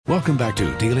Welcome back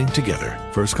to Dealing Together.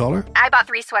 First caller? I bought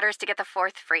 3 sweaters to get the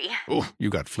 4th free. Oh, you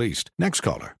got fleeced. Next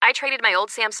caller? I traded my old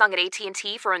Samsung at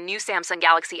AT&T for a new Samsung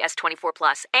Galaxy S24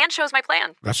 Plus and chose my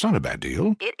plan. That's not a bad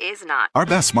deal. It is not. Our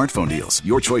best smartphone deals.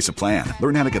 Your choice of plan.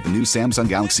 Learn how to get the new Samsung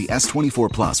Galaxy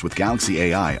S24 Plus with Galaxy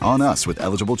AI on us with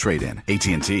eligible trade-in.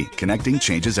 AT&T. Connecting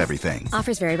changes everything.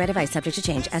 Offers vary by device. Subject to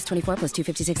change. S24 plus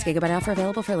 256 gigabyte offer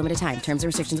available for a limited time. Terms and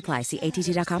restrictions apply. See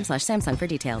att.com/Samsung for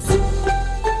details.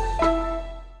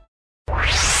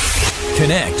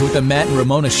 Connect with the Matt and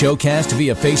Ramona Showcast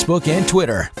via Facebook and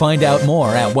Twitter. Find out more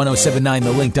at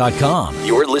 1079thelink.com.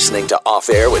 You're listening to Off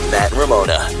Air with Matt and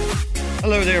Ramona.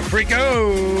 Hello there,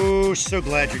 Freako. So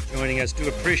glad you're joining us. Do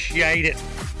appreciate it.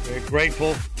 Very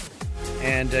grateful.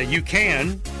 And you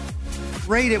can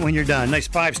rate it when you're done. Nice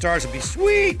 5 stars would be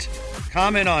sweet.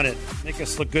 Comment on it. Make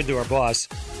us look good to our boss.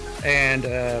 And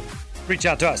reach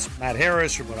out to us. Matt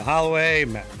Harris, Ramona Holloway,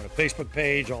 Matt Ramona Facebook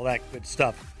page, all that good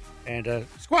stuff. And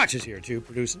Squatch is here, too,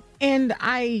 producing. And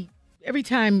every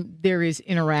time there is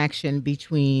interaction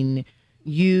between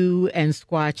you and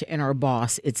Squatch and our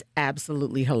boss, it's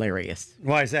absolutely hilarious.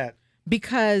 Why is that?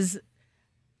 Because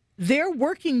they're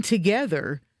working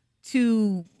together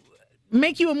to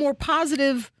make you a more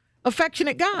positive,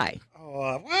 affectionate guy.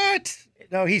 Oh, what?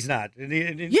 No, he's not. Yeah,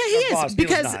 he is.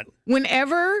 Because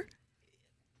whenever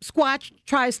Squatch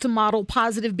tries to model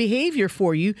positive behavior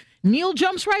for you, Neil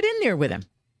jumps right in there with him.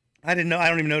 I didn't know. I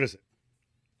don't even notice it.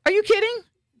 Are you kidding?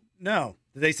 No.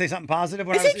 Did they say something positive?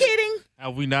 Is he kidding?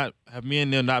 Have me and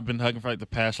Neil not been hugging for like the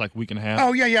past week and a half?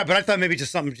 Oh, yeah. But I thought maybe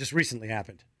just something just recently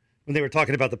happened. When they were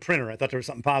talking about the printer, I thought there was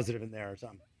something positive in there or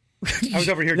something. I was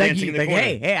over here dancing in the corner.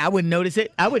 Hey, I wouldn't notice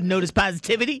it. I wouldn't notice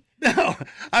positivity. No,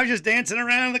 I was just dancing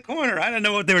around in the corner. I don't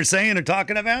know what they were saying or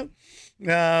talking about.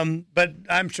 But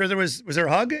I'm sure was there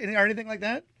a hug or anything like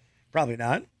that? Probably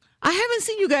not. I haven't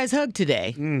seen you guys hug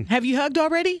today. Have you hugged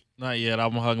already? Not yet.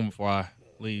 I'm going to hug him before I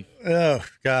leave. Oh,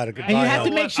 God. A goodbye. And you have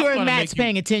to make sure Matt's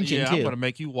paying attention, too. I'm going to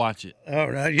make you watch it.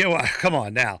 All right. Yeah, well, come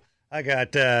on now. I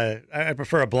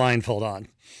prefer a blindfold on.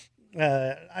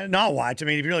 Not watch. I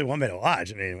mean, if you really want me to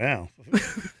watch, well,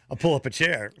 I'll pull up a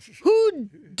chair. Who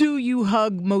do you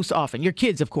hug most often? Your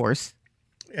kids, of course.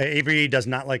 Avery does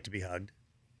not like to be hugged.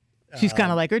 She's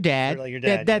kind of like her dad. Like your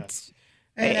dad. That's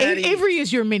Avery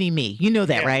is your mini-me. You know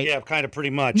that, right? Yeah, kind of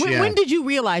pretty much. When did you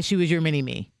realize she was your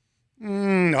mini-me?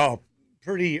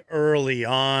 Pretty early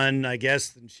on, I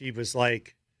guess. And she was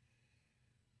like,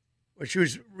 well, she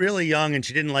was really young and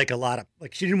she didn't like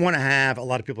she didn't want to have a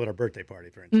lot of people at her birthday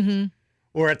party, for instance. Mm-hmm.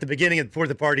 Or at the beginning, before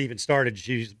the party even started,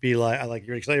 she'd be like,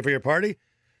 you're excited for your party?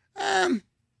 I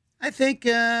think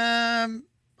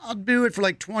I'll do it for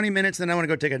like 20 minutes, then I want to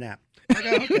go take a nap. I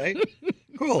go, okay,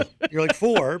 cool. You're like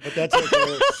 4, but that's like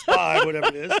 5, whatever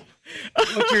it is.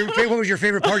 What was your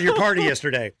favorite part of your party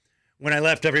yesterday? When I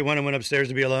left everyone and went upstairs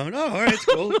to be alone. Oh, all right, it's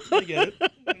cool. I get it.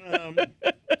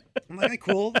 I'm like,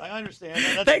 cool. I understand.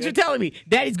 Thanks for telling me.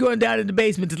 Daddy's going down in the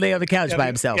basement to lay on the couch by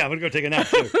himself. Yeah, I'm going to go take a nap,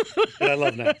 too. I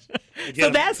love naps.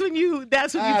 So that's when you.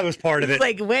 That was part of it. It's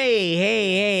like, wait,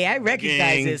 hey, I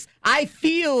recognize this. I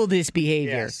feel this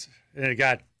behavior. Yes. And it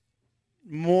got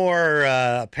more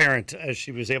apparent as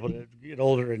she was able to get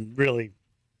older and really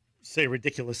say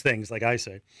ridiculous things like I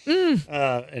say.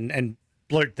 And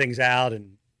blurt things out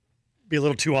and be a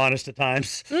little too honest at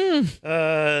times.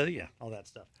 Yeah, all that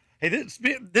stuff. Hey,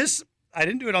 this I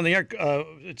didn't do it on the air,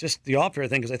 just the off-air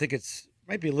thing, because I think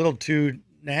might be a little too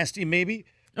nasty, maybe.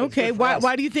 Okay,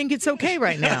 why do you think it's okay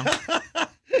right now?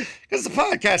 Because the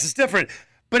podcast is different.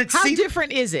 But How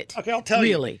different is it? Okay, I'll tell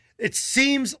you. It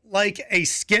seems like a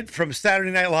skit from Saturday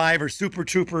Night Live or Super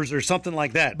Troopers or something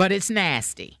like that. But it's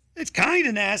nasty. It's kind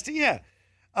of nasty, yeah.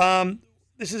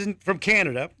 This isn't from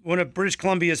Canada. One of British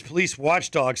Columbia's police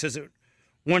watchdog says it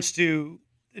wants to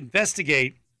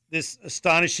investigate this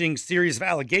astonishing series of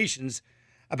allegations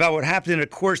about what happened in a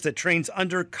course that trains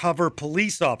undercover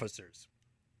police officers.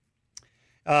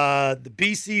 The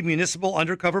BC Municipal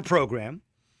Undercover Program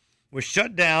was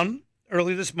shut down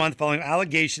early this month following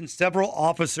allegations several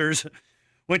officers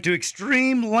went to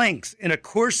extreme lengths in a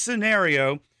course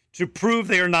scenario to prove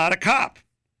they are not a cop.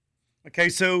 Okay,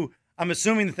 so I'm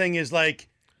assuming the thing is like,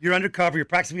 you're undercover, you're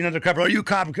practicing being undercover. Are you a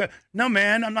cop? No,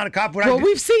 man, I'm not a cop.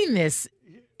 We've seen this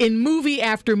in movie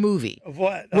after movie. Of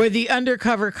what? Where the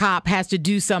undercover cop has to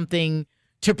do something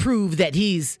to prove that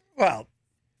he's but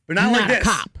not like this. a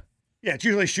cop. Yeah, it's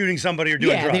usually shooting somebody or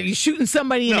doing drugs. Yeah, you're shooting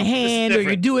somebody in the hand, or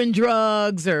you're doing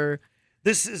drugs, or...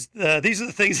 These are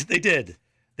the things that they did.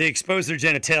 They exposed their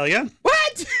genitalia.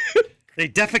 What? They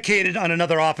defecated on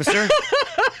another officer.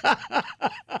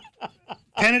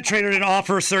 Penetrated an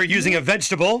officer using a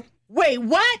vegetable. Wait,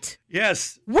 what?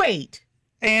 Yes. Wait.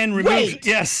 and remove. Wait.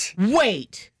 Yes.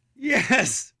 Wait.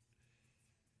 Yes.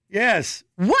 Yes.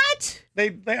 What?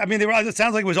 They I mean, it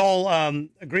sounds like it was all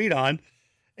agreed on.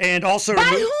 And also,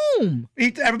 By whom?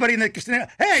 Everybody in the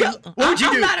hey, So, what would you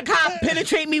do? I'm not a cop.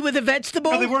 Penetrate me with a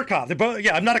vegetable. No, they were cops. They're both,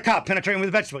 I'm not a cop. Penetrating with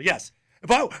a vegetable. Yes.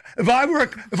 If I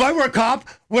were a cop,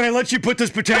 would I let you put this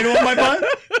potato on my butt?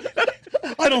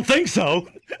 I don't think so.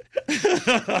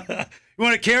 You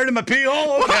want a carrot in my pee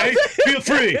hole? Okay, feel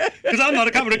free. Because I'm not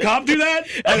a cop. Would a cop do that?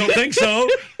 I don't think so.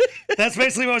 That's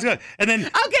basically what I was going. And then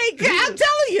Okay, I'm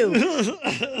telling you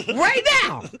right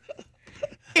now.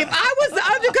 If I was the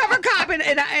undercover cop and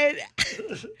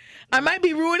I might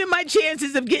be ruining my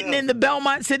chances of getting in the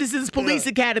Belmont Citizens Police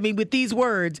Academy with these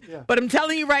words, but I'm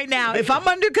telling you right now, if I'm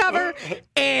undercover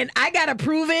and I gotta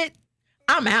prove it,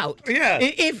 I'm out. Yeah.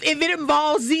 If it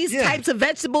involves these types of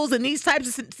vegetables and these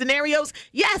types of scenarios,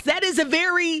 yes, that is a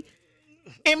very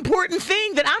important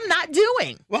thing that I'm not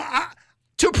doing. Well,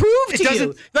 to prove to you,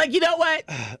 doesn't- like, you know what?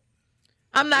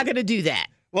 I'm not gonna do that.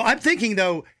 Well, I'm thinking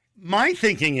though. My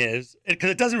thinking is,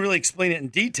 because it doesn't really explain it in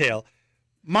detail,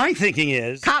 my thinking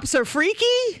is... Cops are freaky?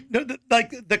 No,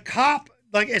 like the cop,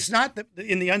 like it's not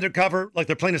in the undercover, like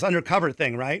they're playing this undercover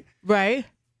thing, right? Right.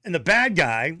 And the bad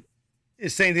guy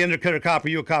is saying to the undercover cop, are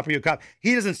you a cop, are you a cop?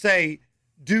 He doesn't say,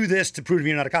 do this to prove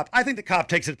you're not a cop. I think the cop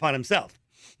takes it upon himself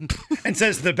and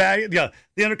says to the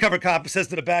undercover cop says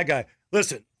to the bad guy,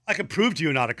 listen, I can prove to you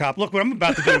you're not a cop. Look what I'm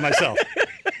about to do to myself.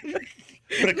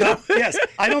 But a cop, yes.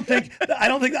 I'm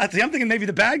thinking maybe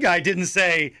the bad guy didn't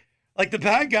say, like the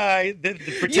bad guy, the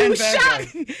pretend bad guy.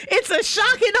 It's a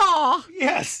shock and awe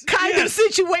kind of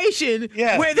situation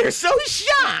where they're so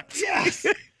shocked. Yes.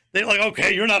 They're like,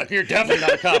 okay, you're definitely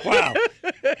not a cop. Wow.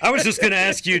 I was just going to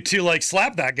ask you to like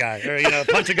slap that guy or,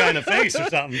 punch a guy in the face or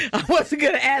something. I wasn't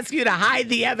going to ask you to hide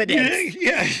the evidence.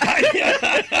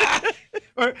 Yeah.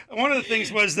 Or one of the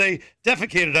things was they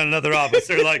defecated on another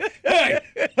officer. Like, hey,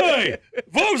 if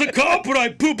I was a cop, would I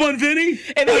poop on Vinny?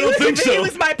 And I don't think so. He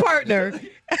was my partner.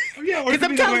 Yeah, because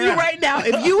I'm telling you right now,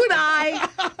 if you and I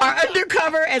are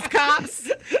undercover as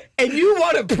cops and you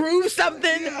want to prove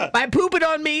something by pooping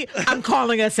on me, I'm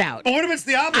calling us out. But what if it's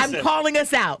the opposite? I'm calling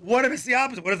us out. What if it's the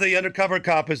opposite? What if the undercover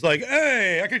cop is like,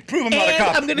 hey, I can prove I'm not a And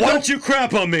cop. I'm gonna Why go- don't you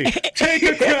crap on me? Take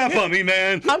a crap on me,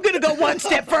 man. I'm going to go one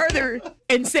step further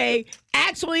and say,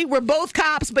 actually, we're both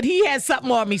cops, but he has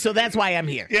something on me, so that's why I'm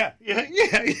here. Yeah.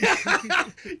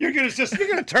 You're gonna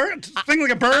turn sing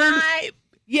like a bird.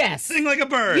 Yes. Sing like a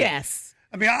bird. Yes.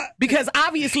 I mean, because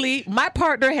obviously my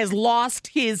partner has lost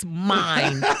his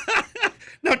mind.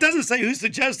 No, it doesn't say who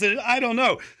suggested it. I don't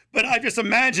know. But I just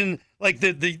imagine like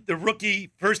the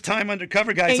rookie first time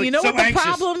undercover guy. And like, you know so what the anxious.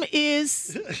 problem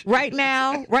is right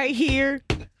now, right here?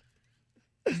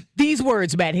 These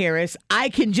words, Matt Harris, I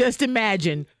can just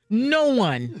imagine no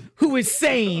one who is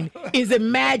sane is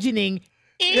imagining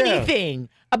anything.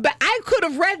 About, I could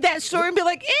have read that story and be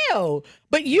like, ew.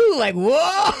 But you like, whoa.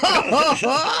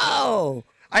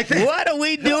 I think, what are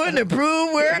we doing to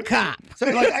prove we're a cop? So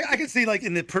like I can see like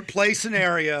in the play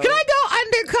scenario. Can I go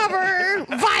undercover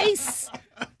vice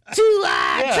to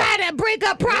try to break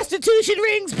up prostitution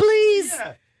rings, please?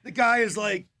 Yeah. The guy is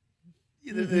like,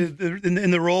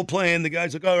 in the role playing, the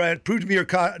guy's like, all right, prove to me you're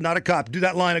not a cop. Do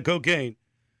that line of cocaine.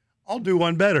 I'll do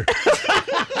one better.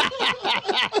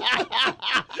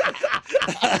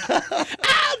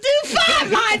 I'll do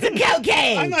 5 lines of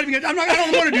cocaine. I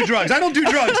don't want to do drugs. I don't do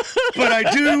drugs, but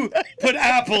I do put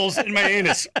apples in my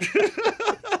anus.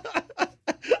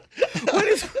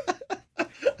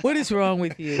 What is wrong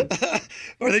with you?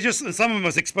 Or some of them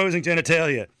was exposing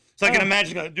genitalia. So I can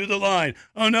imagine, do the line.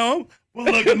 Oh no? Well,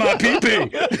 look at my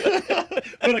pee-pee.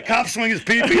 When a cop swing his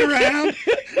pee-pee around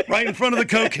right in front of the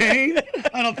cocaine,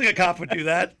 I don't think a cop would do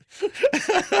that.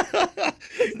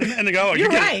 And they go, oh, You're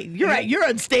right. You're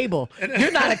unstable.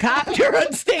 You're not a cop. You're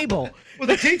unstable. Well,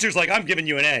 the teacher's like, I'm giving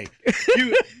you an A.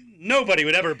 Nobody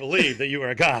would ever believe that you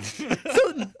were a cop. So,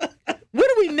 what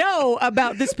do we know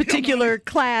about this particular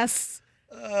class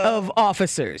of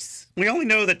officers? We only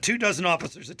know that 24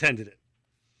 officers attended it.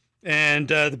 And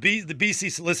the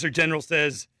BC Solicitor General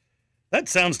says, that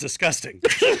sounds disgusting.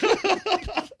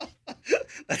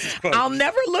 That's his quote. I'll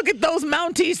never look at those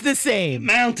Mounties the same.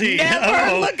 Mountie.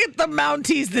 Never look at the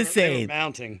Mounties the same.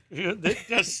 Mounting. They're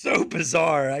just so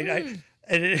bizarre.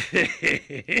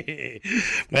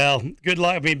 Well, good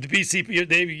luck. I mean, the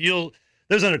BC,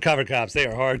 those undercover cops, they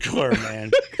are hardcore, man.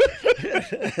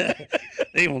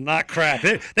 They will not crap.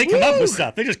 They come up with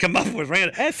stuff. They just come up with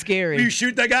random. That's scary. You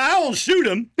shoot that guy, I won't shoot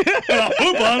him. But I'll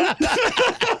poop on him.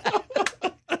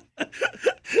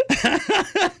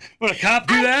 Would a cop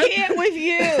do that? I can't with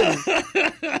you.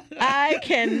 I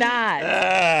cannot.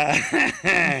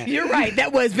 You're right.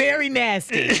 That was very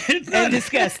nasty and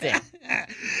disgusting.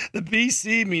 The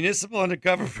BC Municipal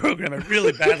Undercover Program. I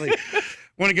really badly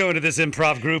want to go into this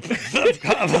improv group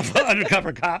of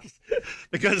undercover cops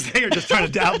because they are just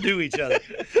trying to outdo each other.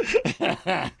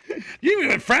 You know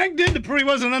what Frank did to prove he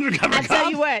wasn't an undercover cop? I'll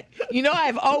tell you what. You know,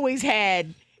 I've always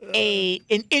had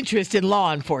an interest in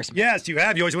law enforcement. Yes, you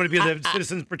have. You always want to be in the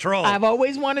Citizens Patrol. I've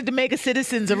always wanted to make a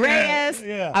citizens arrest.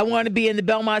 Yeah. I want to be in the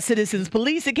Belmont Citizens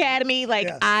Police Academy.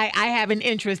 I have an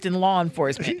interest in law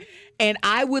enforcement. And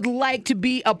I would like to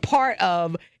be a part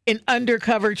of an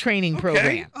undercover training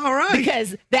program. All right.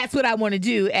 Because that's what I want to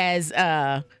do as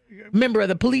a member of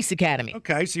the police academy.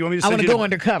 Okay, so you want me to I send want you to go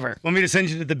undercover. Want me to send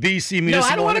you to the BC Municipal?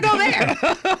 No, I don't want to go there.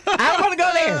 I don't want to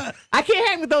go there. I can't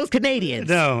hang with those Canadians.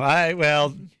 No, I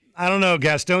don't know,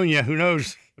 Gastonia. Who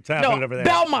knows what's happening over there?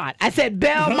 Belmont. I said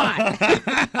Belmont.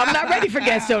 I'm not ready for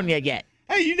Gastonia yet.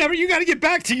 Hey, you got to get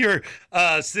back to your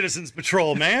Citizens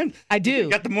Patrol, man. I do. You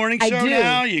got the morning show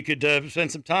now. You could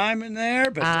spend some time in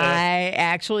there. But I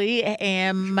actually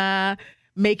am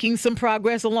making some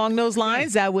progress along those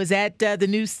lines. I was at the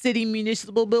new city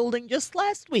municipal building just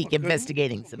last week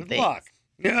investigating some things. Luck.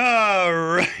 All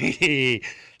righty.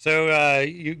 So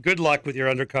good luck with your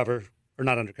undercover, or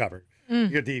not undercover.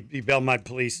 You're the Belmont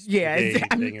Police Brigade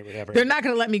thing or whatever. They're not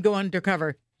going to let me go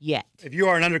undercover yet. If you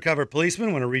are an undercover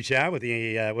policeman, want to reach out with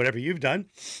the whatever you've done.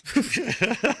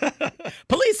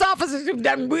 Police officers have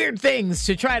done weird things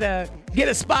to try to get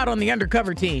a spot on the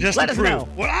undercover team. Just let to us prove. know.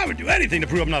 Well, I would do anything to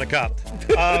prove I'm not a cop.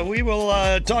 We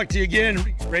will talk to you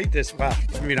again. Rate this. Well,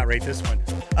 maybe not rate this one.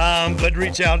 But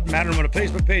reach out, Matt and Ramona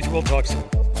Facebook page. We'll talk soon.